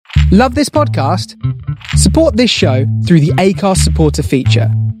Love this podcast? Support this show through the Acast supporter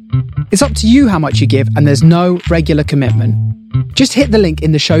feature. It's up to you how much you give, and there's no regular commitment. Just hit the link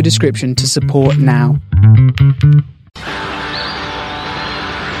in the show description to support now.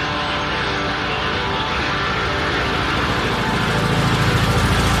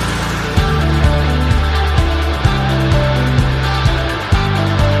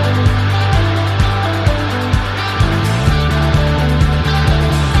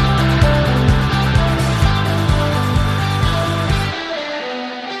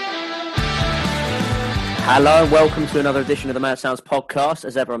 Hello and welcome to another edition of the Mad Sounds podcast.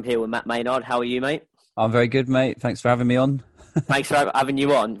 As ever, I'm here with Matt Maynard. How are you, mate? I'm very good, mate. Thanks for having me on. Thanks for having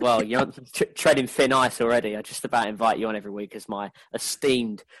you on. Well, you're treading thin ice already. I just about invite you on every week as my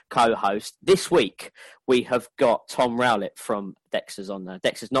esteemed co-host. This week, we have got Tom Rowlett from Dexters on there.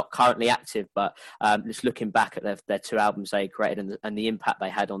 Dexters not currently active, but just looking back at their two albums they created and the impact they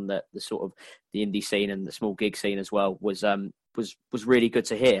had on the sort of the indie scene and the small gig scene as well was really good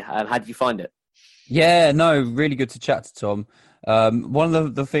to hear. How did you find it? Yeah, no, really good to chat to Tom. One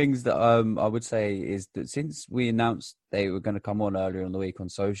of the things that I would say is that since we announced they were going to come on earlier in the week on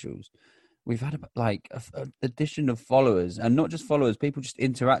socials, we've had like an addition of followers, and not just followers, people just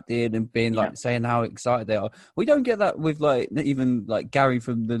interacting and being like saying how excited they are. We don't get that with like even like Gary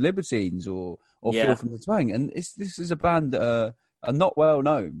from the Libertines or Phil from the Twang, and this is a band that are not well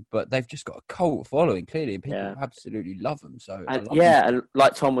known, but they've just got a cult following clearly, and people absolutely love them. So and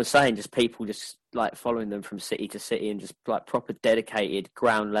like Tom was saying, just people just like following them from city to city and just like proper dedicated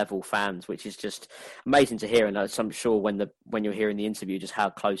ground level fans, which is just amazing to hear. And I'm sure when you're hearing the interview, just how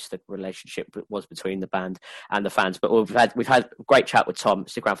close the relationship was between the band and the fans. But we've had a great chat with Tom.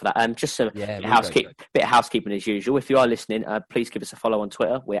 Stick around for that. Just a bit of housekeeping as usual. If you are listening, please give us a follow on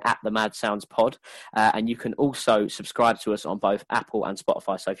Twitter. We're at the Mad Sounds Pod, and you can also subscribe to us on both Apple and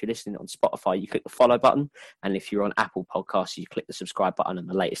Spotify. So if you're listening on Spotify, you click the follow button, and if you're on Apple Podcasts, you click the subscribe button, and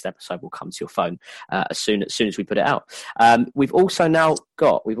the latest episode will come to your phone as soon as we put it out. We've also now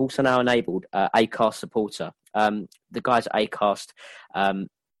enabled Acast supporter. The guys at Acast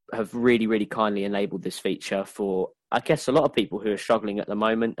have really, really kindly enabled this feature for, I guess, a lot of people who are struggling at the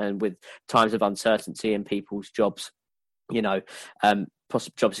moment and with times of uncertainty and people's jobs,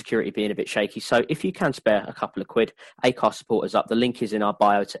 job security being a bit shaky. So if you can spare a couple of quid, Acast supporters up. The link is in our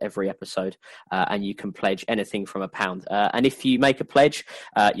bio to every episode, and you can pledge anything from £1. And if you make a pledge,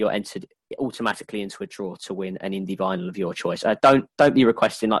 you're entered automatically into a draw to win an indie vinyl of your choice. Don't be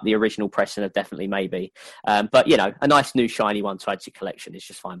requesting like the original pressing of Definitely Maybe, but a nice new shiny one to add to your collection is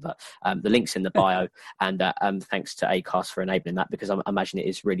just fine. But the link's in the bio, and thanks to Acast for enabling that, because I imagine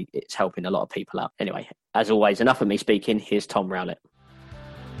it's helping a lot of people out. Anyway, as always, enough of me speaking. Here's Tom Rowlett.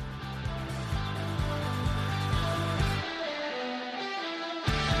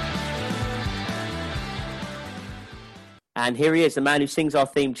 And here he is, the man who sings our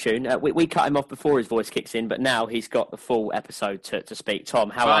theme tune. We cut him off before his voice kicks in, but now he's got the full episode to speak. Tom,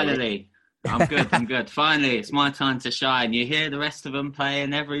 how are you? Finally, I'm good. Finally, it's my time to shine. You hear the rest of them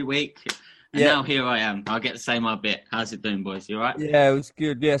playing every week, and now here I am. I'll get to say my bit. How's it doing, boys? You all right? Yeah, it was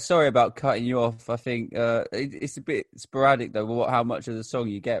good. Yeah, sorry about cutting you off. I think it's a bit sporadic, though, how much of the song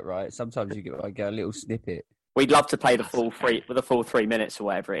you get, right? Sometimes you get a little snippet. We'd love to play the full 3 minutes or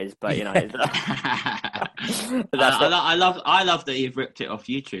whatever it is, but I love that you've ripped it off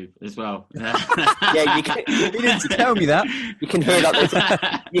YouTube as well. Yeah, you didn't tell me that. You can hear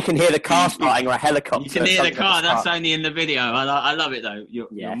the car starting or a helicopter. You can hear the car. That's only in the video. I love it though.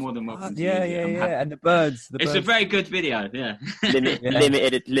 You're more than welcome. Yeah. And the birds. It's a very good video. Yeah.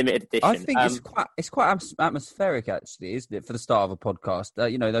 Limited edition. I think it's quite atmospheric, actually, isn't it? For the start of a podcast,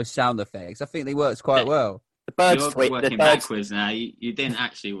 those sound effects. I think they works quite well. The birds You're working backwards now. You didn't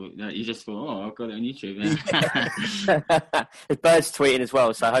actually. You just thought, I've got it on YouTube. The birds tweeting as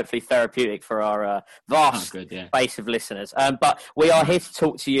well, so hopefully therapeutic for our vast base of listeners. But we are here to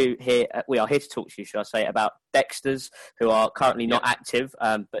talk to you should I say, about Dexters, who are currently not active,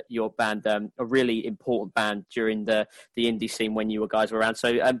 but your band, a really important band during the indie scene when you guys were around.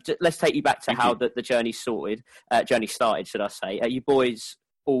 So let's take you back to how the journey started, should I say. You boys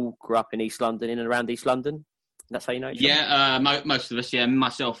all grew up in East London, in and around East London? That's how you know each other? Yeah, most of us,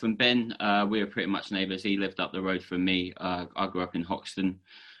 myself and Ben, we were pretty much neighbours. He lived up the road from me. I grew up in Hoxton,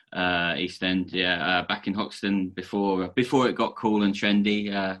 East End, back in Hoxton before it got cool and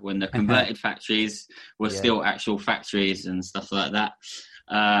trendy, when the converted factories were still actual factories and stuff like that.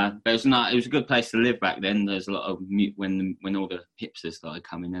 But it was a good place to live back then. There's a lot of when all the hipsters started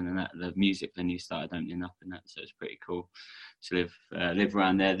coming in and that, the music venues started opening up and that, so it's pretty cool to live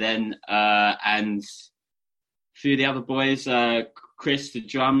around there then. And a few of the other boys, Chris, the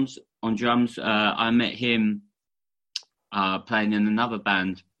drums. I met him playing in another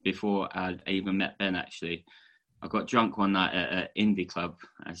band before I even met Ben, actually. I got drunk one night at an indie club,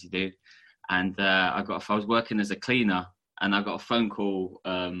 as you do. And I was working as a cleaner, and I got a phone call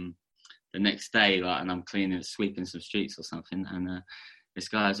the next day, and I'm sweeping some streets or something. And this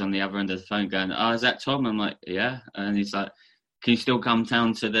guy's on the other end of the phone going, "Oh, is that Tom?" I'm like, "Yeah." And he's like, "Can you still come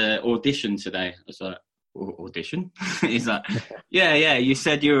down to the audition today?" I was like, "Audition?" He's like, yeah, you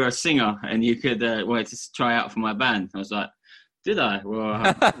said you were a singer and you could wanted to try out for my band. I was like, "Did I?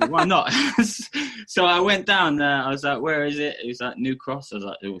 Well, why not?" So I went down there. I was like, "Where is it?" He was like, "New Cross." I was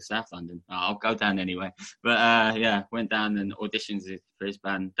like, "It was South London." "Oh, I'll go down anyway." But went down and auditioned for his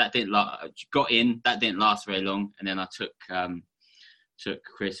band. That didn't got in. That didn't last very long. And then I took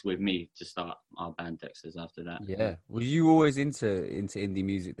Chris with me to start our band Dexters after that. Yeah. Were you always into indie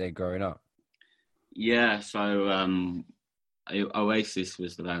music there growing up? Yeah, so Oasis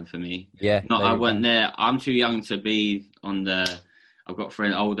was the band for me. Yeah. No, I went there. I'm too young to be on the. I've got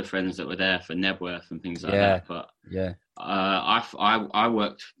older friends that were there for Nebworth and things like that. But yeah, I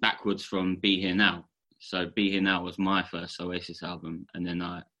worked backwards from Be Here Now. So Be Here Now was my first Oasis album, and then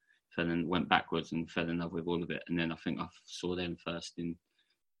I went backwards and fell in love with all of it. And then I think I saw them first in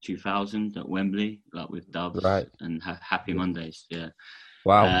 2000 at Wembley, like with Doves and Happy Mondays. Yeah.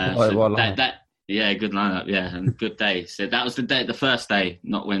 Wow. Yeah, good lineup. Yeah, and good day. So that was the first day,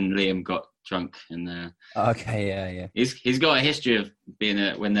 not when Liam got drunk. And okay, yeah. He's got a history of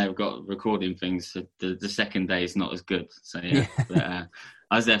being when they've got recording things. So the second day is not as good. So yeah, but,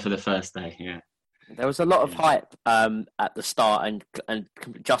 I was there for the first day. Yeah. There was a lot of hype at the start, and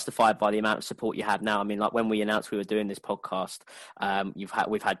justified by the amount of support you have now. I mean, like when we announced we were doing this podcast, we've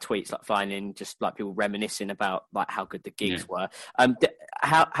had tweets like flying in, just like people reminiscing about like how good the gigs were.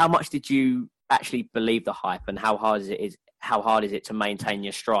 How much did you actually believe the hype, and how hard is it to maintain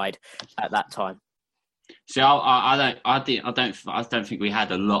your stride at that time? So I don't think we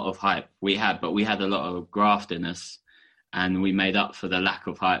had a lot of hype. We had a lot of graft in us. And we made up for the lack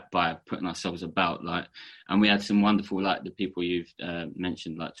of hype by putting ourselves about, and we had some wonderful, like the people you've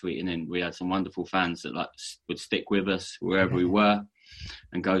mentioned, like tweeting in. We had some wonderful fans that would stick with us wherever we were,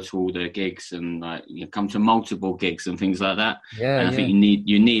 and go to all the gigs and come to multiple gigs and things like that. Yeah, and I think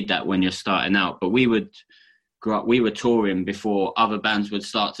you need that when you're starting out. But we were touring before other bands would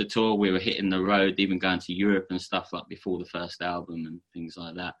start to tour. We were hitting the road, even going to Europe and stuff like before the first album and things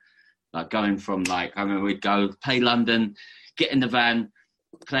like that. Like going from I remember we'd go play London, get in the van,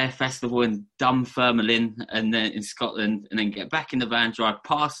 play a festival in Dunfermline and then in Scotland, and then get back in the van, drive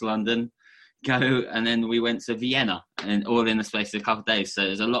past London, go, and then we went to Vienna, and all in the space of a couple of days. So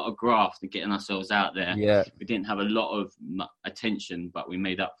there's a lot of graft and getting ourselves out there. Yeah, we didn't have a lot of attention, but we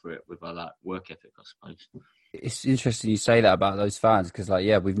made up for it with our work ethic, I suppose. It's interesting you say that about those fans, because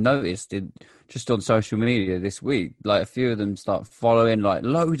we've noticed it just on social media this week. Like a few of them start following,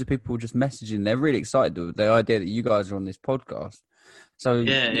 loads of people just messaging. They're really excited with the idea that you guys are on this podcast. So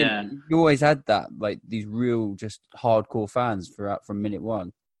you always had that, these real just hardcore fans from minute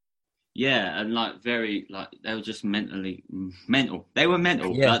one. Yeah, and very they were just mental. They were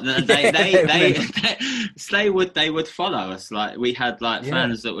mental. Yeah. They would follow us. Like we had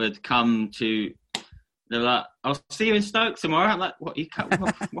fans that would come to. They're like, "I'll see you in Stoke tomorrow." I'm like, "What?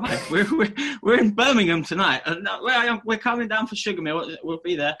 Why? We're in Birmingham tonight. We're coming down for Sugarmill. We'll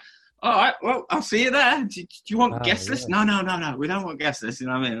be there." "All right. Well, I'll see you there. Do you want guest list?" No. We don't want guest list. You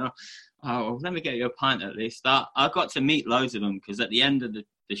know what I mean? Oh, well, let me get you a pint at least. I got to meet loads of them because at the end of the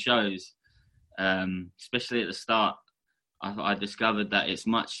shows, especially at the start, I discovered that it's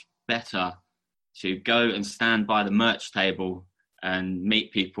much better to go and stand by the merch table and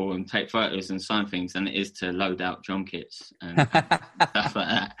meet people and take photos and sign things than it is to load out drum kits and stuff like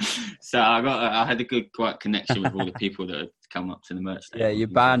that. So I had a good connection with all the people that had come up to the merch table. Yeah, your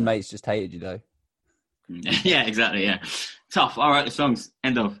bandmates just hated you though. Yeah, exactly. Yeah, tough. All right, the songs.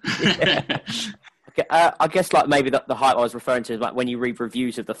 End of. I guess maybe the hype I was referring to is when you read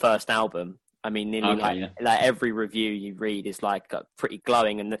reviews of the first album. I mean, nearly every review you read is pretty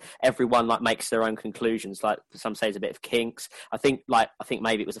glowing, and everyone makes their own conclusions. Like some say it's a bit of Kinks. I think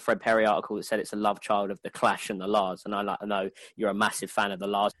maybe it was a Fred Perry article that said it's a love child of the Clash and the Lars. And I know you're a massive fan of the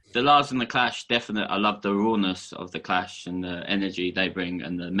Lars. The Lars and the Clash, definitely. I love the rawness of the Clash and the energy they bring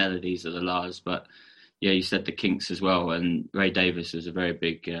and the melodies of the Lars. But yeah, you said the Kinks as well, and Ray Davies was a very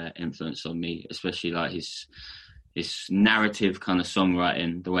big influence on me, especially his narrative kind of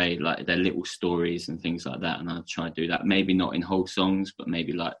songwriting, the way their little stories and things like that. And I try to do that, maybe not in whole songs, but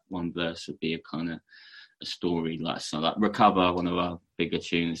maybe one verse would be a kind of a story, so Recover, one of our bigger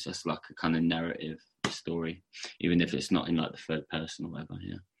tunes, just a kind of narrative story, even if it's not in like the third person or whatever.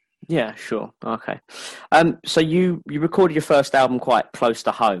 Yeah. Yeah, sure. Okay. So you recorded your first album quite close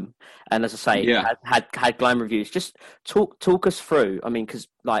to home, and as I say, had glam reviews. Just talk us through. I mean, because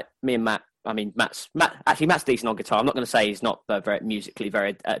like me and Matt. I mean, Matt's decent on guitar. I'm not going to say he's not very musically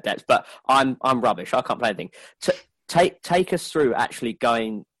very adept, but I'm rubbish. I can't play anything. Take us through actually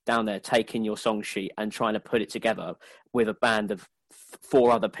going down there, taking your song sheet and trying to put it together with a band of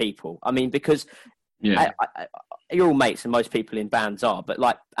 4 other people. I mean, because you're all mates, and most people in bands are, but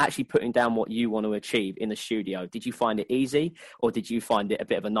like actually putting down what you want to achieve in the studio, did you find it easy, or did you find it a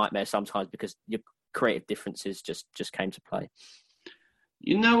bit of a nightmare sometimes because your creative differences just came to play?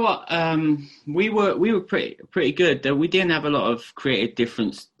 You know what? We were pretty good. We didn't have a lot of creative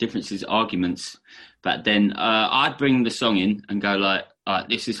differences, arguments back then. I'd bring the song in and go like,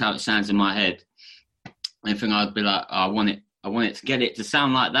 "This is how it sounds in my head." And then I'd be like, "I want it to get it to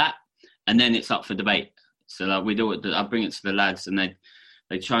sound like that," and then it's up for debate. So like we do it. I bring it to the lads, and they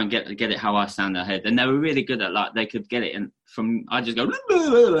try and get it how I sound in their head. And they were really good at like they could get it. And from I just go,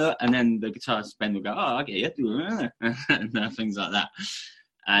 and then the guitarist Ben will go, "Oh, I get you," and things like that.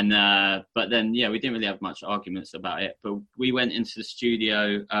 And but then we didn't really have much arguments about it. But we went into the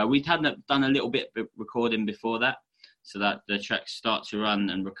studio. We hadn't done a little bit of recording before that, so that the tracks Start to Run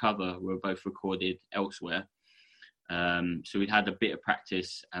and Recover were both recorded elsewhere. So we'd had a bit of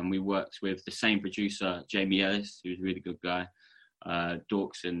practice, and we worked with the same producer, Jamie Ellis, who's a really good guy.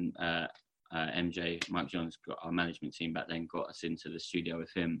 Dorks and MJ, Mike Johns, got our management team back then, got us into the studio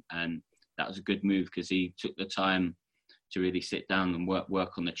with him. And that was a good move because he took the time to really sit down and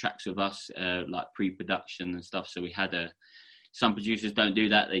work on the tracks with us, like pre-production and stuff. So we had some producers don't do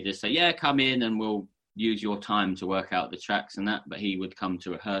that. They just say, "Yeah, come in and we'll use your time to work out the tracks and that." But he would come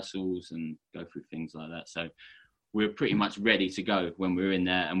to rehearsals and go through things like that. So we were pretty much ready to go when we were in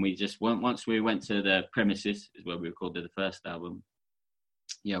there. And we just once we went to the premises, is where we recorded the first album.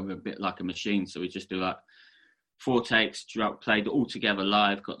 We were a bit like a machine. So we just do like 4 takes, played all together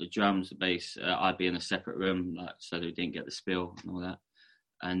live, got the drums, the bass. I'd be in a separate room, like so that we didn't get the spill and all that.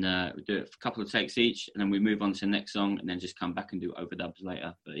 And we do it for a couple of takes each, and then we move on to the next song, and then just come back and do overdubs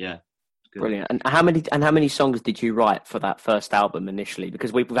later. But yeah. Good. Brilliant. And how many songs did you write for that first album initially?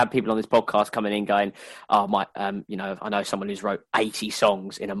 Because we've had people on this podcast coming in going, "Oh my, I know someone who's wrote 80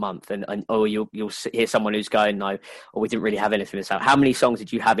 songs in a month," and or you'll hear someone who's going, "No, or we didn't really have anything this out." How many songs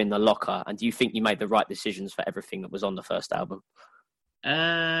did you have in the locker? And do you think you made the right decisions for everything that was on the first album?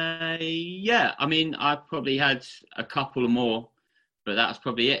 Yeah. I mean, I probably had a couple more. But that was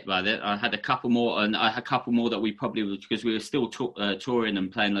probably it by then. I had a couple more, and I had a couple more that we probably would, because we were still touring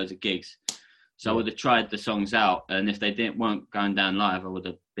and playing loads of gigs. So I would have tried the songs out, and if they weren't going down live, I would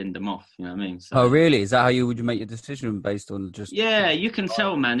have binned them off. You know what I mean? So, oh, really? Is that how you would make your decision based on just? Yeah, you can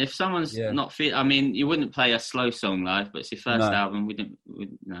tell, man. If someone's not fit, I mean, you wouldn't play a slow song live, but it's your first album.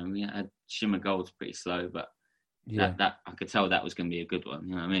 We had Shimmer Gold's pretty slow, but that I could tell that was going to be a good one.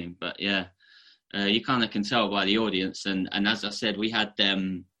 You know what I mean? But yeah. You kind of can tell by the audience, and as I said, we had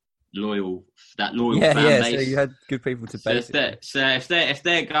loyal fan base. So you had good people to base it. So if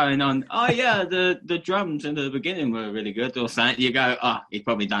they're going on, "Oh yeah, the drums in the beginning were really good," or something, you go, "Oh, he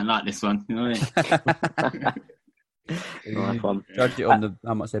probably don't like this one." You know what I mean? Judge it on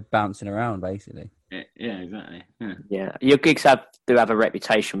how much they're bouncing around, basically. Yeah, exactly. Yeah, your gigs do have a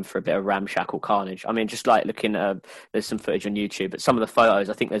reputation for a bit of ramshackle carnage. I mean, just like looking at, there's some footage on YouTube, but some of the photos,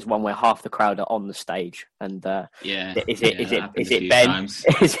 I think there's one where half the crowd are on the stage, and is it Ben? Times.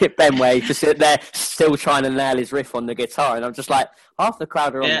 Is it Ben where he's just sitting there still trying to nail his riff on the guitar, and I'm just like, half the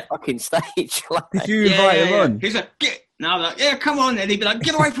crowd are on the fucking stage. Like, did you invite them on? He's like, "Get." And I was like, "Yeah, come on." And he'd be like,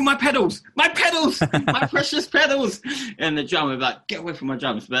 "Get away from my pedals, my precious pedals." And the drummer would be like, "Get away from my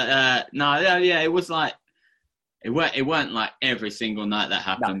drums." But it was like, it weren't like every single night that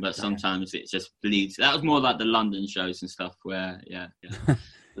happened, but sometimes it just bleeds. That was more like the London shows and stuff where,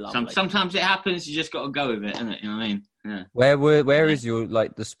 sometimes it happens, you just got to go with it, innit? You know what I mean? Yeah. Where is your,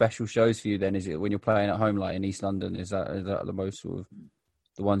 like, the special shows for you then? Is it when you're playing at home, like in East London? Is that the most sort of,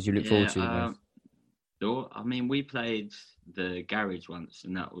 the ones you look forward to? I mean, we played the Garage once,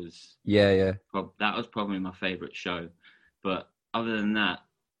 and that was that was probably my favourite show. But other than that,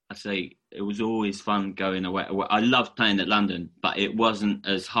 I'd say it was always fun going away. I loved playing at London, but it wasn't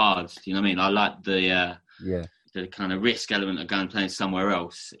as hard. You know what I mean? I liked the kind of risk element of going and playing somewhere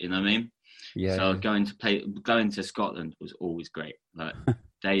else. You know what I mean? Yeah. So going to Scotland was always great. Like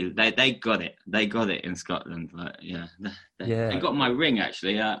they got it. They got it in Scotland. Like, they got my ring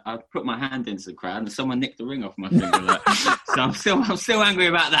actually. I put my hand into the crowd and someone nicked the ring off my finger. Like, so I'm still angry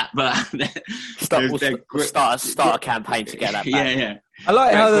about that. But start a campaign to get that back. I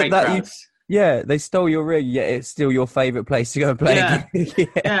like how that Yeah, they stole your rig, yet it's still your favourite place to go and play. Yeah. a gig.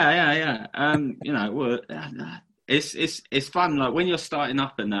 Yeah. You know, well, it's fun. Like when you're starting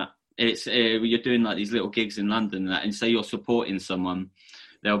up and that, it's you're doing like these little gigs in London and that, and say you're supporting someone.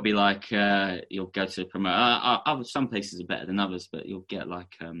 They'll be like, you'll go to promote. Some places are better than others, but you'll get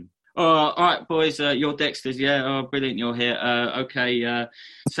like, oh, all right, boys, you're Dexters, yeah. Oh, brilliant, you're here. Okay,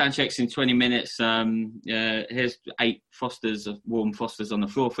 sound checks in 20 minutes. Here's 8 warm Fosters on the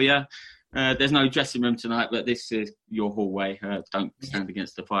floor for you. There's no dressing room tonight, but this is your hallway. Don't stand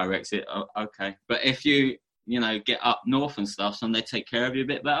against the fire exit. Oh, okay, but if you get up north and stuff, so they take care of you a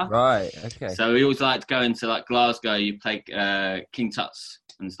bit better. Right. Okay. So we always like to go into like Glasgow. You play King Tut's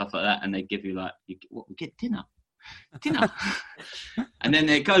and stuff like that, and they give you like we get dinner. And then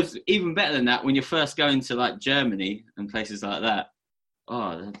it goes even better than that when you're first going to like Germany and places like that.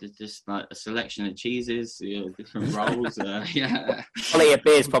 Oh, there's just like a selection of cheeses, different rolls. Yeah, Quality of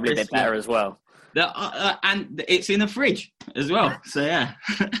beer is probably a bit better as well. And it's in a fridge as well. So yeah.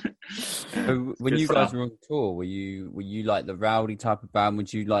 So when you guys were on tour, were you like the rowdy type of band?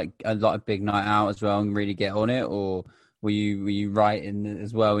 Would you like a big night out as well and really get on it, or were you writing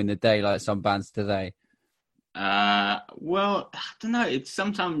as well in the day like some bands today? Well, I don't know. It's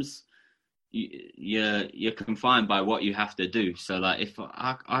sometimes you're confined by what you have to do. So like if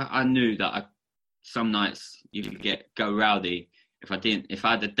I knew that some nights you could go rowdy. If I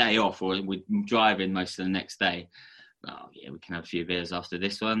had a day off or we're driving most of the next day, oh yeah, we can have a few beers after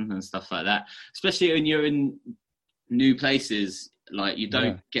this one and stuff like that. Especially when you're in new places, like you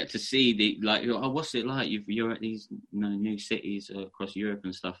don't get to see what's it like? You're at these new cities across Europe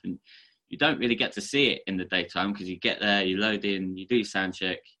and stuff, and you don't really get to see it in the daytime because you get there, you load in, you do your sound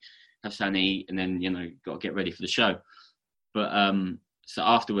check, have something to eat, and then got to get ready for the show. But so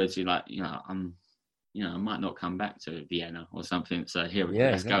afterwards, you're like, I might not come back to Vienna or something. So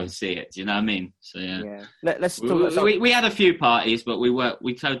let's go and see it. Do you know what I mean? So yeah. Let's talk we had a few parties, but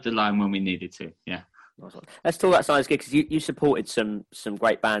we towed the line when we needed to. Yeah. Let's talk about some of those gigs, because you supported some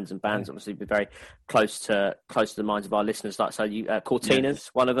great bands, and bands obviously be very close to the minds of our listeners. Like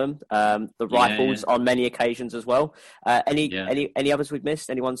Cortina's one of them. The Rifles on many occasions as well. Any others we've missed?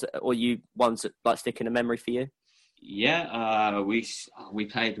 Any ones or you ones that like stick in a memory for you? Yeah, we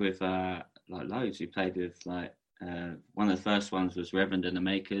played with like loads. We played with like one of the first ones was Reverend and the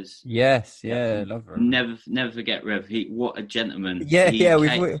Makers. Yes, yeah, love Reverend. Never forget Rev. What a gentleman.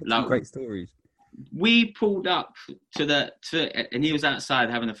 We've some great stories. We pulled up and he was outside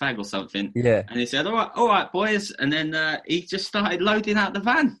having a fag or something. Yeah. And he said, all right, boys. And then he just started loading out the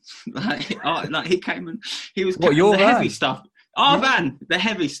van. like he came and he was carrying heavy stuff. Our van, the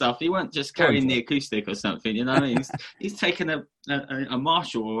heavy stuff. He wasn't just carrying the acoustic or something, you know what I mean? He's taken a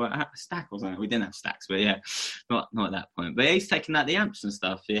Marshall or a stack or something. We didn't have stacks, but yeah, not at that point. But he's taking out the amps and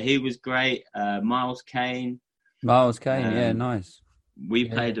stuff. Yeah, he was great. Miles Kane, yeah, nice. We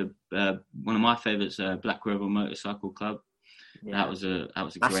played one of my favourites, Black River Motorcycle Club. Yeah. That was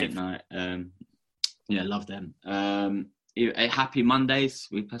a great night. Love them. Happy Mondays,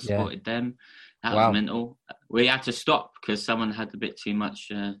 we supported them. That was mental. We had to stop because someone had a bit too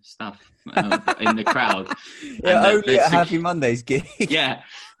much stuff in the crowd. Only at Happy Mondays gig. Yeah,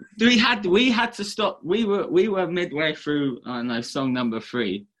 we had to stop. We were midway through, song number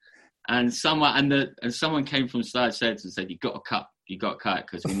 3, and someone came from side sheds and said, "You got to cut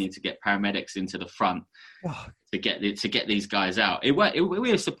because we need to get paramedics into the front to get these guys out." We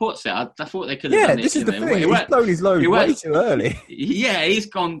were a support set. I thought they could have done it. This is the thing. He's blown his load way too early. Yeah, he's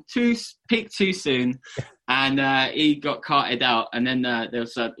gone peaked too soon, and he got carted out. And then they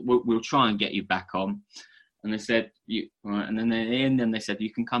said, "We'll try and get you back on." And they said, and then in the end, they said,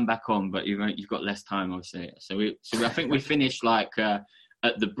 "You can come back on, but you've got less time." Obviously, so I think we finished like at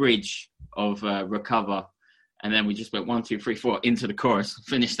the bridge of Recover. And then we just went 1, 2, 3, 4 into the chorus,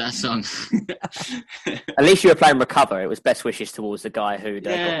 finished that song. At least you were playing Recover. It was best wishes towards the guy who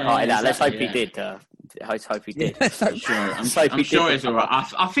got carted out. Let's hope he did. Let's hope he did. I'm sure it's all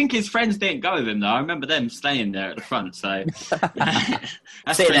right. I think his friends didn't go with him, though. I remember them staying there at the front. So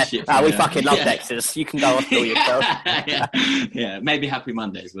that's friendship. We fucking love Dexters. You can go off all yourself. Yeah, maybe Happy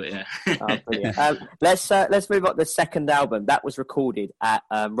Mondays, but yeah. Let's move on to the second album. That was recorded at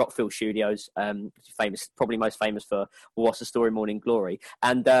Rockfield Studios, probably most famous for What's the Story, Morning Glory.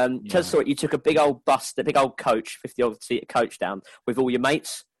 And you took a big old bus, the big old coach, 50-odd seater coach down with all your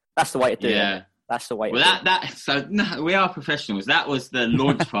mates. That's the way to do it. That's the way. Well, so no, we are professionals. That was the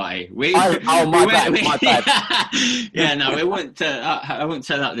launch party. My bad. Yeah, no, we wouldn't. I wouldn't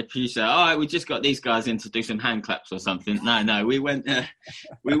tell that the producer. All right, we just got these guys in to do some hand claps or something. No, we went.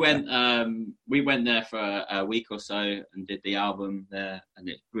 We went there for a week or so and did the album there, and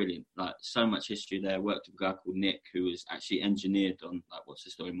it's brilliant. Like so much history there. Worked with a guy called Nick, who was actually engineered on like What's the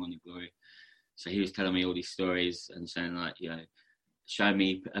Story, Morning Glory. So he was telling me all these stories and saying like, show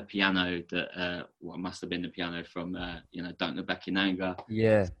me a piano that what must have been the piano from Don't Look Back in Anger.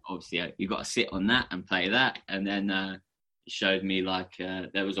 Yeah, obviously you got to sit on that and play that. And then he showed me like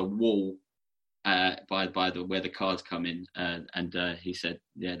there was a wall by the where the cards come in, and he said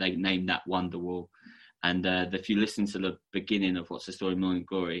they named that Wonderwall. And if you listen to the beginning of What's the Story, Morning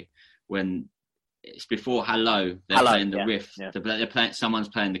Glory, when it's before Hello, they're playing the riff. Yeah. They're playing, someone's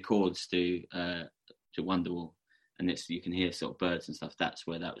playing the chords to Wonderwall. And you can hear sort of birds and stuff. That's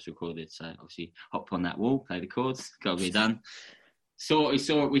where that was recorded. So obviously, hop on that wall, play the chords. Got to be done. We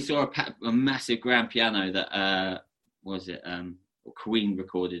saw a massive grand piano that Queen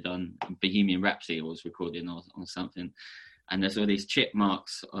recorded on Bohemian Rhapsody, was recording on something. And there's all these chip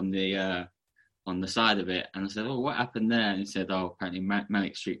marks on the side of it. And I said, what happened there? And he said, apparently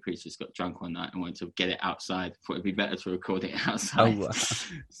Manic Street Preachers got drunk one night and wanted to get it outside. Thought it'd be better to record it outside. Oh, wow.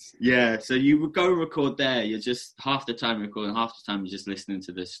 Yeah, so you would go record there. You're just half the time recording, half the time you're just listening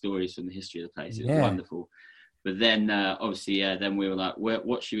to the stories from the history of the place. It was wonderful. But then, obviously, then we were like,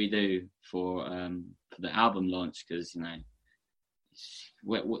 what should we do for the album launch? Because,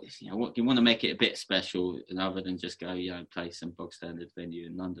 what you want to make it a bit special, other than just go, play some bog standard venue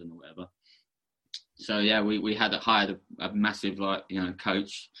in London or whatever. So we had hired a massive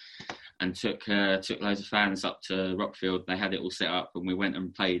coach and took loads of fans up to Rockfield. They had it all set up, and we went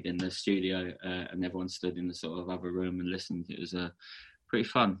and played in the studio, and everyone stood in the sort of other room and listened. It was pretty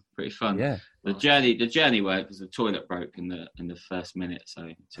fun. Yeah. The journey worked because the toilet broke in the first minute. So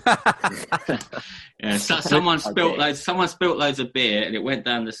someone spilt loads of beer, and it went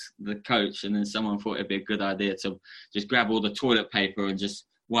down the coach, and then someone thought it'd be a good idea to just grab all the toilet paper and just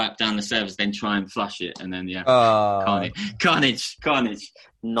wipe down the surface, then try and flush it, and then carnage.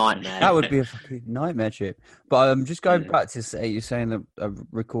 Nightmare. That would be a fucking nightmare trip. But just going back to say, you're saying that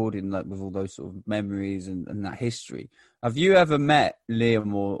recording like with all those sort of memories and that history. Have you ever met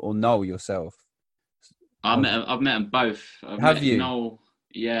Liam or Noel yourself? I've met them both. Have you? Noel,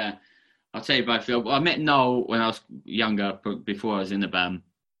 yeah. I'll tell you both. I met Noel when I was younger, before I was in the band.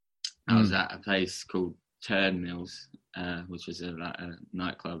 I was at a place called Turnmills, which was a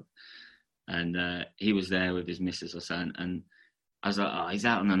nightclub, and he was there with his missus or something, and I was like, he's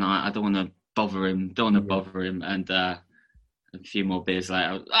out on the night, I don't want to bother him, and a few more beers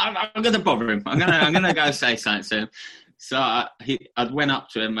later, I'm going to bother him, I'm going to go say something to him. So I went up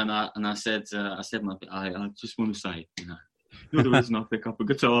to him and I said, I just want to say, you're the reason I pick up a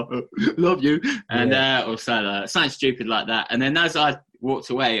guitar, love you, and or something stupid like that. And then as I walked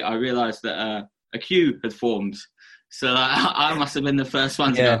away, I realised that a queue had formed. So I must have been the first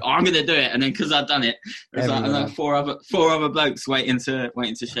one to go, I'm going to do it. And then because I'd done it, there was four other blokes waiting to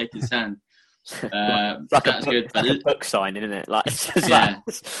shake his hand. That's good. Like a book signing, isn't it? Like,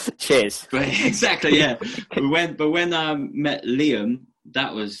 cheers. Exactly, yeah. But when I met Liam,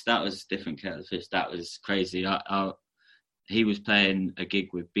 that was different kettle of fish. That was crazy. He was playing a gig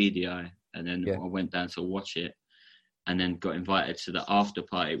with BDI, and then I went down to watch it, and then got invited to the after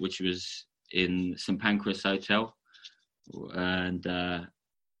party, which was in St Pancras Hotel, and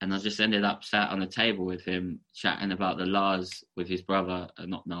I just ended up sat on a table with him chatting about the Lars with his brother,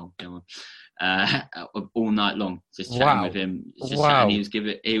 not Noel, all night long, just chatting with him. Chatting.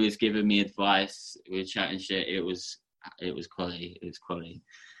 He was giving me advice. We were chatting shit. It was quality. It was quality.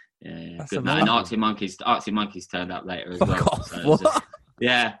 Yeah. Good night. And Arctic Monkeys turned up later as well. So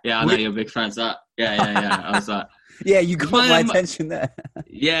yeah. I know you're a big fan. So yeah. I was like, yeah, you got my attention there.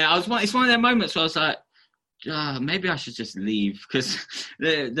 Yeah, it's one of their moments where I was like, maybe I should just leave because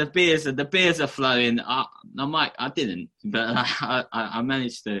the beers are flowing. I didn't, but I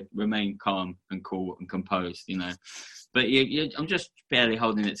managed to remain calm and cool and composed, But I'm just barely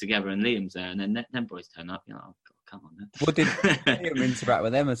holding it together, and Liam's there, and then them boys turn up. Oh, come on, man. What did Liam interact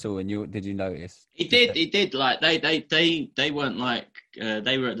with them at all? And did you notice? He did. Like they weren't like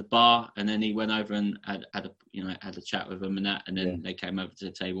they were at the bar, and then he went over and had a chat with them and that, and then they came over to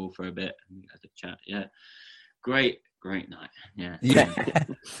the table for a bit and had a chat. Yeah. Great night. Yeah.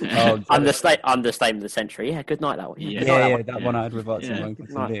 Understatement of the century. Yeah, good night that one. That one I had with Arctic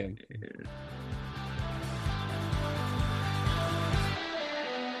Monkeys and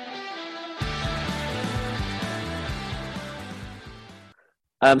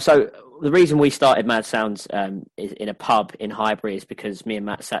Liam. So the reason we started Mad Sounds is in a pub in Highbury is because me and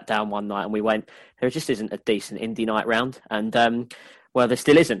Matt sat down one night and we went, there just isn't a decent indie night round. And, well, there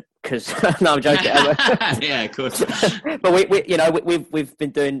still isn't because, no, I'm joking. Yeah, of course. But we've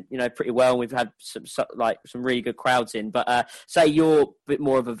been doing, pretty well. And we've had some really good crowds in. But say you're a bit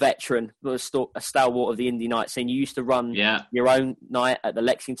more of a veteran, a stalwart of the indie night scene. You used to run your own night at the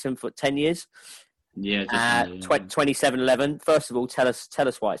Lexington for 10 years. Yeah, 2711. First of all, tell us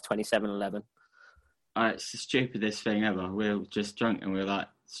why it's 2711. It's the stupidest thing ever. We were just drunk and we were like,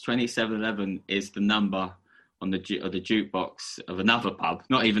 2711 is the number on the jukebox of another pub,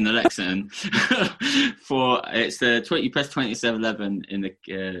 not even the Lexington. You press 2711 in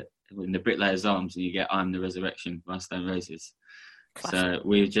the Bricklayer's Arms and you get "I'm the Resurrection" by Stone Roses. Classic. So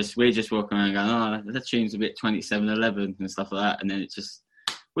we're just walking around going, oh, that tune's a bit 2711 and stuff like that, and then it just.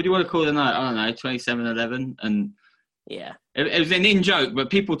 What do you want to call the night? I don't know, 2711. And yeah, it was an in-joke, but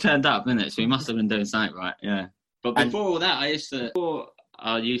people turned up, didn't it? So we must have been doing something right, yeah. But before all that, before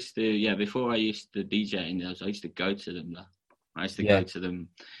I used to DJ, I used to go to them. I used to go to them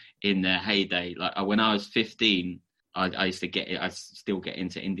in their heyday. Like when I was 15, I used to I still get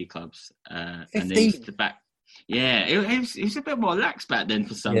into indie clubs. And then used to back. Yeah, it was a bit more lax back then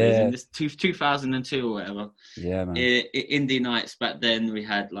for some reason. This 2002 or whatever. Yeah, man. Indie nights back then, we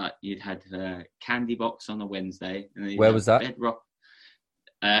had you'd had Candy Box on a Wednesday. And where was that? Bedrock.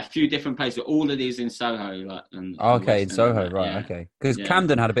 A few different places. All of these in Soho, in Soho, right? Okay, because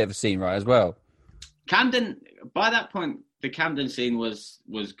Camden had a bit of a scene, right, as well. Camden, by that point, the Camden scene was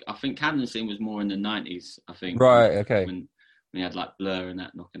I think Camden scene was more in the 90s. I think. Right. Okay. When we had Blur and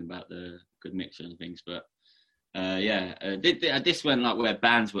that knocking about the good mixer and things, but. This went where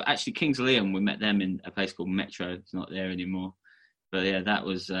bands were actually Kings of Leon. We met them in a place called Metro. It's not there anymore. But yeah, that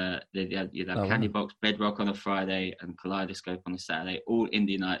was you'd have Candy Box, Bedrock on a Friday, and Kaleidoscope on a Saturday. All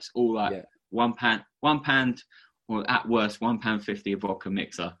indie nights, all £1, or at worst £1.50 a vodka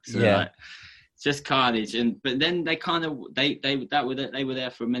mixer. So just carnage. But then they kind of they were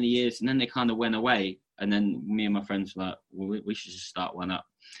there for many years, and then they kind of went away. And then me and my friends were like, well, we should just start one up.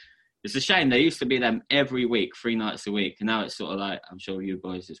 It's a shame. They used to be them every week, 3 nights a week. And now it's sort of I'm sure you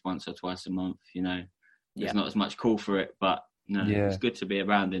boys, it's once or twice a month, There's not as much call for it, but it's good to be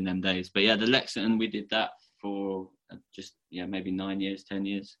around in them days. But yeah, the Lexington, we did that for maybe 9 years, 10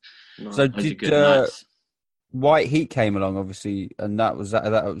 years. So did White Heat came along, obviously, and was that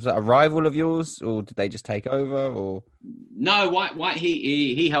a rival of yours, or did they just take over, or? No, White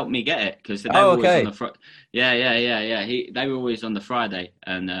Heat, he helped me get it because they were always on the they were always on the Friday,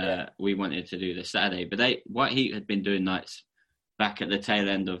 and we wanted to do the Saturday. But White Heat had been doing nights back at the tail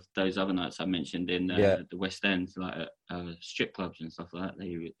end of those other nights I mentioned in the West End, strip clubs and stuff like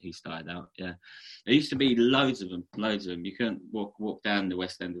that. He started out. Yeah, there used to be loads of them. You couldn't walk down the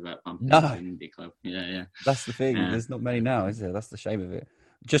West End without bumping into an indie club. Yeah. That's the thing. There's not many now, is there? That's the shame of it.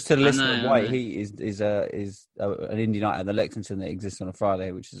 Just to listen, White Heat is an indie night at the Lexington that exists on a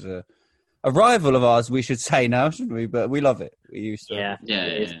Friday, which is a rival of ours, we should say now, shouldn't we? But we love it. We used to. Yeah.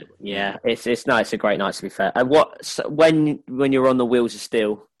 It's nice. It's a great night, to be fair. And when you're on the wheels of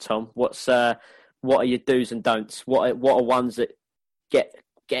steel, Tom, what are your do's and don'ts? What are ones that get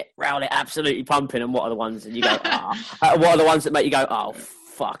Rowlett absolutely pumping, and what are the ones that you go? What are the ones that make you go, oh,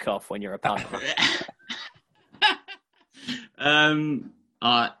 fuck off when you're a pumper?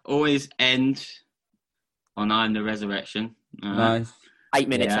 I always end on "I'm the Resurrection." Nice. 8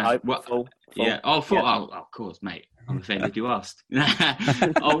 minutes, I hope. Full. Yeah. Oh, of course, mate. I'm offended you asked. We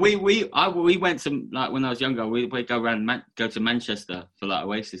went to when I was younger. We'd go to Manchester for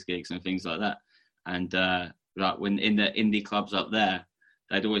Oasis gigs and things like that. And when in the indie clubs up there,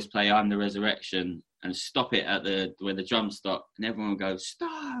 they'd always play "I'm the Resurrection" and stop it at where the drums stop, and everyone would go,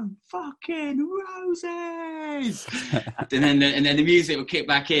 "Stone fucking Roses!" and then the music would kick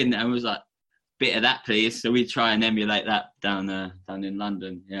back in, and it was like, bit of that, please. So we try and emulate that down in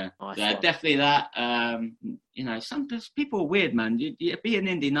London. Yeah, definitely that. Some people are weird, man. You be an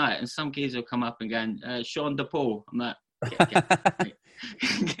indie night, and some kids will come up and go, "Sean DePaul." I'm like,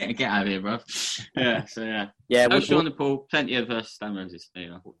 get out of here, bro. Yeah. So yeah. Sean DePaul. Plenty of Stone Roses.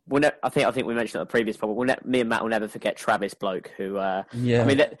 I think we mentioned it on the previous podcast. Me and Matt will never forget Travis Bloke, who. I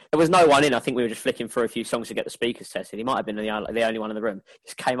mean, there was no one in. I think we were just flicking through a few songs to get the speakers tested. He might have been the only one in the room.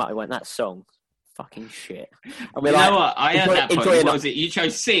 Just came up and went, "That song. fucking shit. And we're know what? I heard that point. What was it? You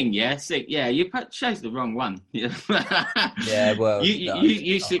chose Sing, yeah? Sing, yeah. You chose the wrong one. Yeah, well,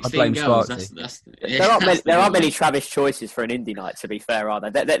 you 16 girls. There aren't many Travis choices for an indie night. To be fair, are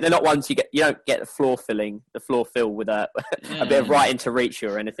there? They're not ones you don't get the floor fill with a bit of Right Into Reach You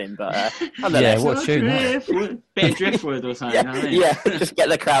or anything. But what tune? Bit of Driftwood or something. Just get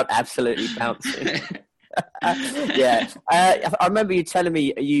the crowd absolutely bouncing. I remember you telling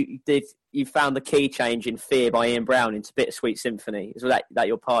me you found the key change in Fear by Ian Brown into Bittersweet Symphony. Is that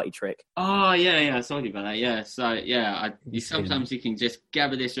your party trick? Oh yeah, I told you about that. Yeah, so sometimes you can just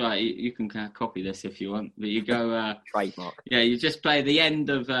gather this right. You can kind of copy this if you want, but you go trademark. Yeah, you just play the end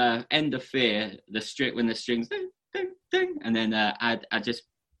of Fear, when the strings ding ding ding, and then I just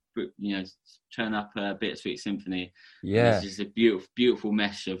turn up a Bittersweet Symphony. Yeah, it's just a beautiful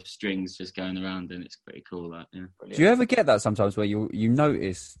mesh of strings just going around, and it's pretty cool. Do you ever get that sometimes where you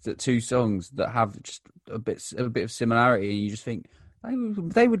notice that two songs that have just a bit of similarity, and you just think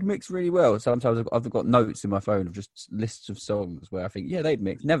they would mix really well? Sometimes I've got notes in my phone of just lists of songs where I think they'd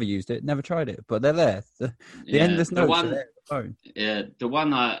mix. Never used it, never tried it, but they're there. The endless notes are there on the phone. Yeah, the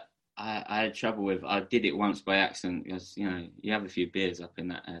one I had trouble with. I did it once by accident because you have a few beers up in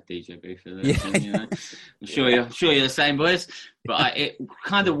that DJ booth. I'm sure you're the same, boys. But it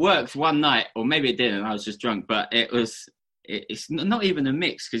kind of worked one night, or maybe it didn't. I was just drunk. But it's not even a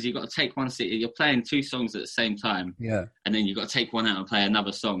mix because you've got to take one. You're playing two songs at the same time. Yeah, and then you've got to take one out and play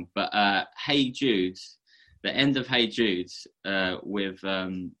another song. But Hey Jude, the end of Hey Jude with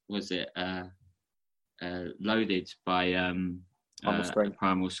Loaded by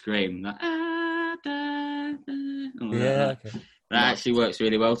Primal Scream. Like, okay. That actually works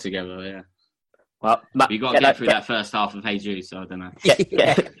really well together. Yeah. Well, you got to get through that first half of Hey Jude, so I don't know. Get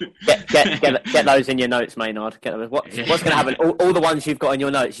those in your notes, Maynard. What's going to happen? All the ones you've got in your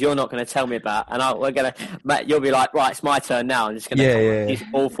notes, you're not going to tell me about, and Matt, you'll be like, right, it's my turn now. I'm just going to these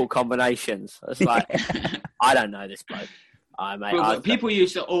awful combinations. It's like, I don't know this bloke. People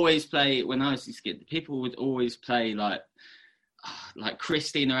used to always play when I was a kid. People would always play like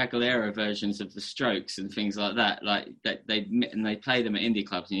Christina Aguilera versions of the Strokes and things like that. Like that they play them at indie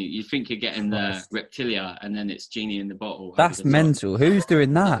clubs, and you think you're getting the Reptilia, and then it's Genie in the Bottle. That's mental. Who's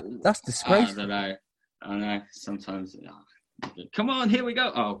doing that? That's disgraceful. I don't know. Sometimes, come on, here we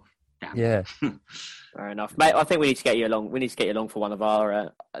go. Oh, damn. Yeah. Fair enough, mate. I think we need to get you along. We need to get you along for one of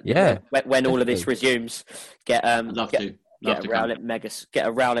our when all of this resumes. Get a Rowlett mega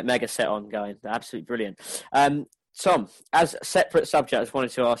set on going. Absolutely brilliant. Tom, as a separate subject, I just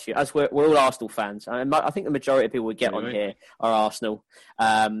wanted to ask you, as we're all Arsenal fans, and I think the majority of people we get on here are Arsenal.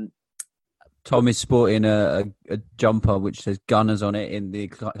 Tom is sporting a jumper which says Gunners on it in the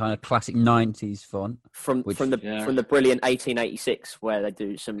kind of classic 90s font. From the brilliant 1886, where they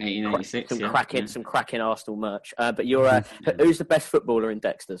do some cracking Arsenal merch. But you're who's the best footballer in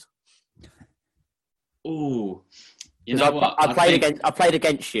Dexters? Oh, I played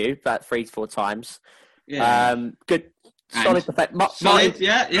against you about 3-4 times. Yeah. Good, solid defense. Solid,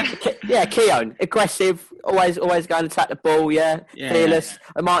 yeah. Keown, aggressive, always going to attack the ball. Fearless,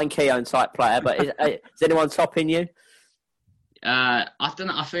 a Martin Keown type player. But is anyone topping you? I don't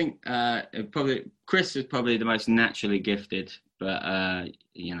know. I think probably Chris is probably the most naturally gifted, but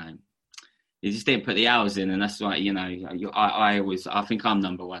he just didn't put the hours in, and that's why I think I'm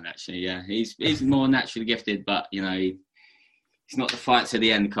number one actually. Yeah, he's more naturally gifted, but he's not the fight to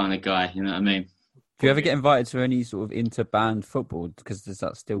the end kind of guy. You know what I mean? Do you ever get invited to any sort of inter-band football? Because does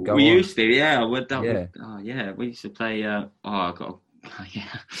that still go on? We used to, yeah. We used to play. I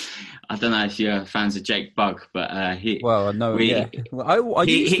don't know if you're fans of Jake Bugg, but he. Well, I know. I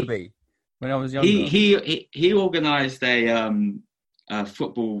used to be when I was younger. He organised a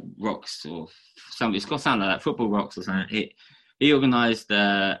football rocks or something. It's got to sound like that. Football rocks or something. He organised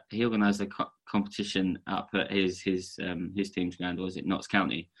a competition up at his team's ground, or was it Notts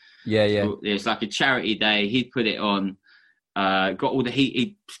County? Yeah. So it's like a charity day. He put it on. Got all the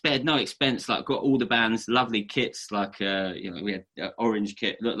he spared no expense. Like got all the bands, lovely kits. Like we had an orange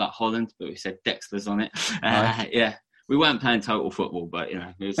kit, looked like Holland, but we said Dexters on it. Nice. Yeah, we weren't playing total football, but it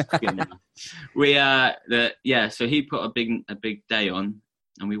was good enough. So he put a big day on,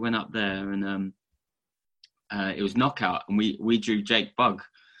 and we went up there, and it was knockout, and we drew Jake Bugg.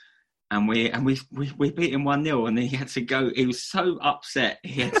 And we beat him 1-0, and then he had to go. He was so upset.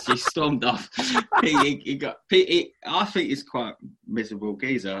 He actually stormed off. I think he's quite miserable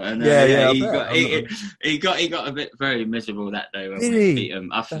geezer. And he got a bit very miserable that day when we beat him.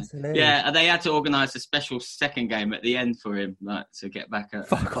 And they had to organise a special second game at the end for him, like to get back at.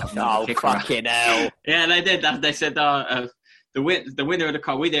 Fuck off! Oh, fucking hell! Yeah, they did. They said, the winner of the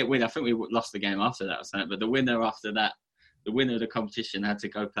car, we didn't win. I think we lost the game after that or something. But the winner after that, the winner of the competition had to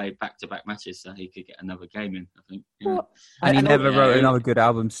go play back-to-back matches so he could get another game in, I think. Yeah. And he never wrote another good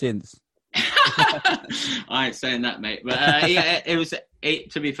album since. I ain't saying that, mate. But it was.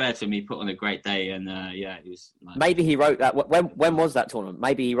 To be fair to him, he put on a great day, and it was. Like, maybe he wrote that. When was that tournament?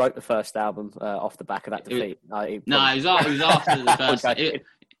 Maybe he wrote the first album off the back of that defeat. It was after the first.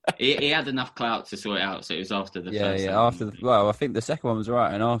 He had enough clout to sort it out, so it was after the first. Yeah, after I think the second one was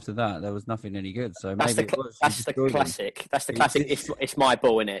right, and after that there was nothing any good. So that's maybe that's the classic. That's the classic. It's my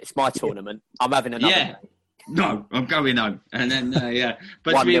ball, innit? It's my tournament. I'm having another. Yeah. No, I'm going home, and then but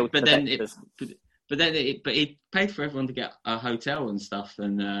he paid for everyone to get a hotel and stuff,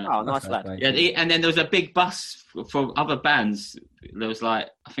 and nice lad. And then there was a big bus for other bands. There was I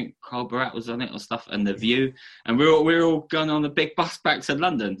think Carl Barat was on it or stuff, and The View, and we were all going on a big bus back to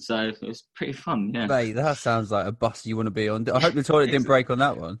London, so it was pretty fun. Yeah, mate, that sounds like a bus you want to be on. I hope the toilet didn't break on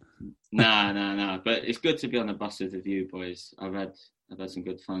that one. No, but it's good to be on a bus with The View, boys. I've had some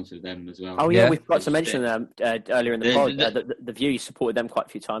good fun with them as well. Oh yeah, we forgot to mention them earlier in the pod. The View, you supported them quite a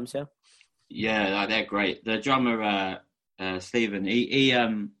few times, yeah. Yeah, they're great. The drummer Stephen, we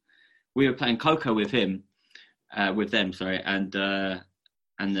were playing Coco with him, and we'd been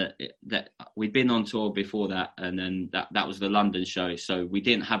on tour before that, and then that was the London show. So we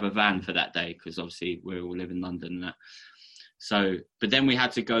didn't have a van for that day because obviously we all live in London and that. So, but then we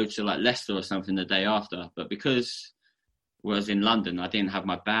had to go to Leicester or something the day after. But because I was in London, I didn't have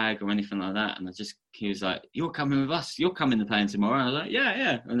my bag or anything like that, and he was like, "You're coming with us. You're coming to playing tomorrow." And I was like,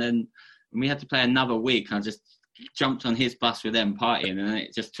 "Yeah." And then we had to play another week, and I just jumped on his bus with them partying, and then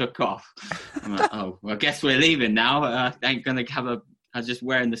it just took off. I'm like, oh, well, I guess we're leaving now. I ain't gonna have I was just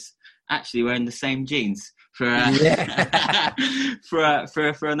wearing the same jeans for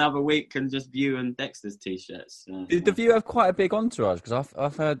for another week, and just View and Dexters t-shirts. Did The View have quite a big entourage? Because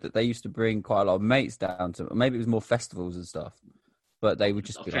I've heard that they used to bring quite a lot of mates down to. Maybe it was more festivals and stuff, but they would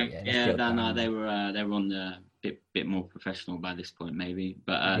just be they were on the bit more professional by this point, maybe,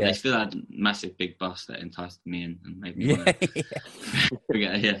 but they still had a massive big bus that enticed me in, and made me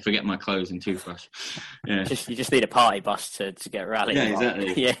forget my clothes and toothbrush. Yeah, you just need a party bus to get rallied. Yeah,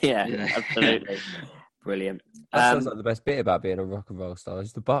 exactly. Yeah, absolutely. Brilliant. That sounds like the best bit about being a rock and roll star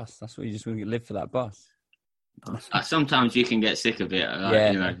is the bus. That's what you just want to live for, that bus. Sometimes you can get sick of it.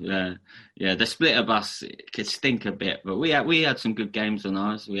 The splitter bus could stink a bit, but we had some good games on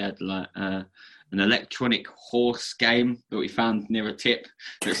ours. We had an electronic horse game that we found near a tip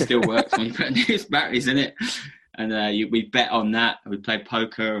that still works when you put new batteries in it. And we bet on that. We played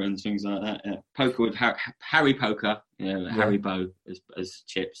poker and things like that. Yeah. Poker with Harry Poker, Harry Bow as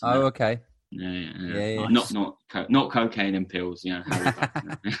chips. Oh, okay. Yeah. Not cocaine and pills. Harry Bow.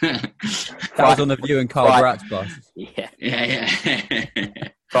 That was on The View and Carl Barat's bus. Yeah.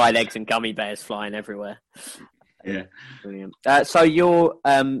 Fried eggs and gummy bears flying everywhere. Yeah, brilliant. So your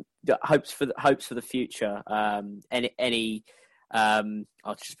hopes for the future. Any I'll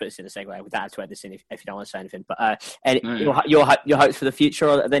just put this in a segue. Without have to add this in if you don't want to say anything. But your hopes for the future.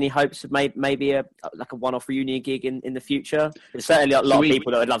 Are there any hopes of maybe a one-off reunion gig in the future? There's certainly a lot of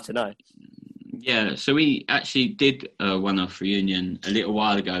people that would love to know. Yeah, so we actually did a one-off reunion a little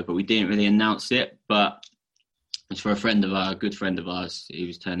while ago, but we didn't really announce it. But it's for a good friend of ours. He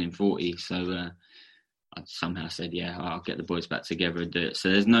was turning 40, so I somehow said, I'll get the boys back together and do it.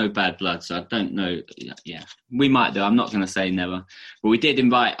 So there's no bad blood. So I don't know. Yeah, we might do. I'm not going to say never. But we did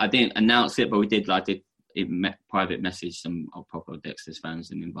invite. I didn't announce it, but we did. Private message some proper Dexters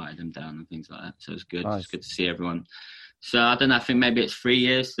fans and invited them down and things like that. So it was good. Nice. It's good to see everyone. So I don't know. I think maybe it's 3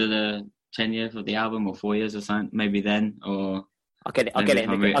 years to the 10 years of the album, or 4 years or something. Maybe then, or I'll get it.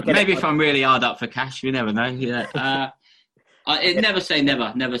 Maybe if I'm really hard up for cash, we never know. Yeah. Never say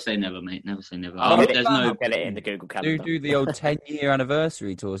never. Never say never, mate. Never say never. I'll get it in the Google Calendar. Do the old 10-year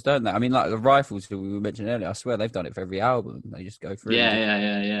anniversary tours, don't they? I mean, like the Rifles who we mentioned earlier. I swear they've done it for every album. They just go through.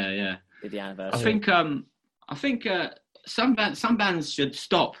 Yeah. Did the anniversary. I think some bands should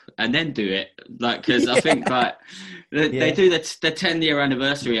stop and then do it. Because I think they do the 10-year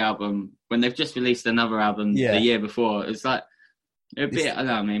anniversary album when they've just released another album the year before. It's like. A bit, I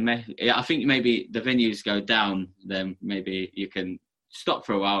don't know. I think maybe the venues go down. Then maybe you can stop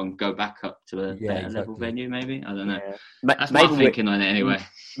for a while and go back up to a better level venue. Maybe, I don't know. Yeah. That's my thinking on it anyway.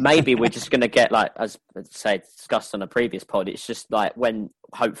 Maybe we're just going to get as say discussed on a previous pod. It's just when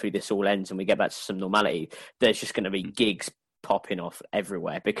hopefully this all ends and we get back to some normality. There's just going to be gigs popping off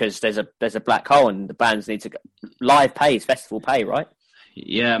everywhere because there's a black hole and the bands need to go. Live pays, festival pay, right?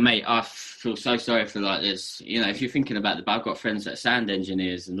 Yeah, mate, I feel so sorry for this. If you're thinking about I've got friends that are sound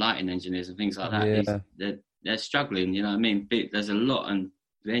engineers and lighting engineers and things like that. Yeah. they're struggling. You know what I mean? There's a lot, and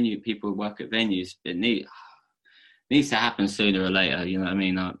people who work at venues. It needs to happen sooner or later. You know what I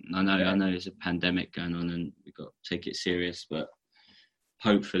mean? I know there's a pandemic going on, and we've got to take it serious. But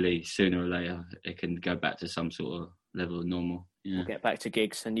hopefully, sooner or later, it can go back to some sort of level of normal. Yeah. We'll get back to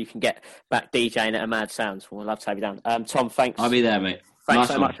gigs, and you can get back DJing at a Mad Sounds. We'll love to have you down. Tom, thanks. I'll be there, mate. Thanks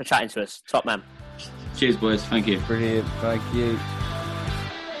so much for chatting to us. Top man. Cheers, boys. Thank you. Brilliant. Thank you.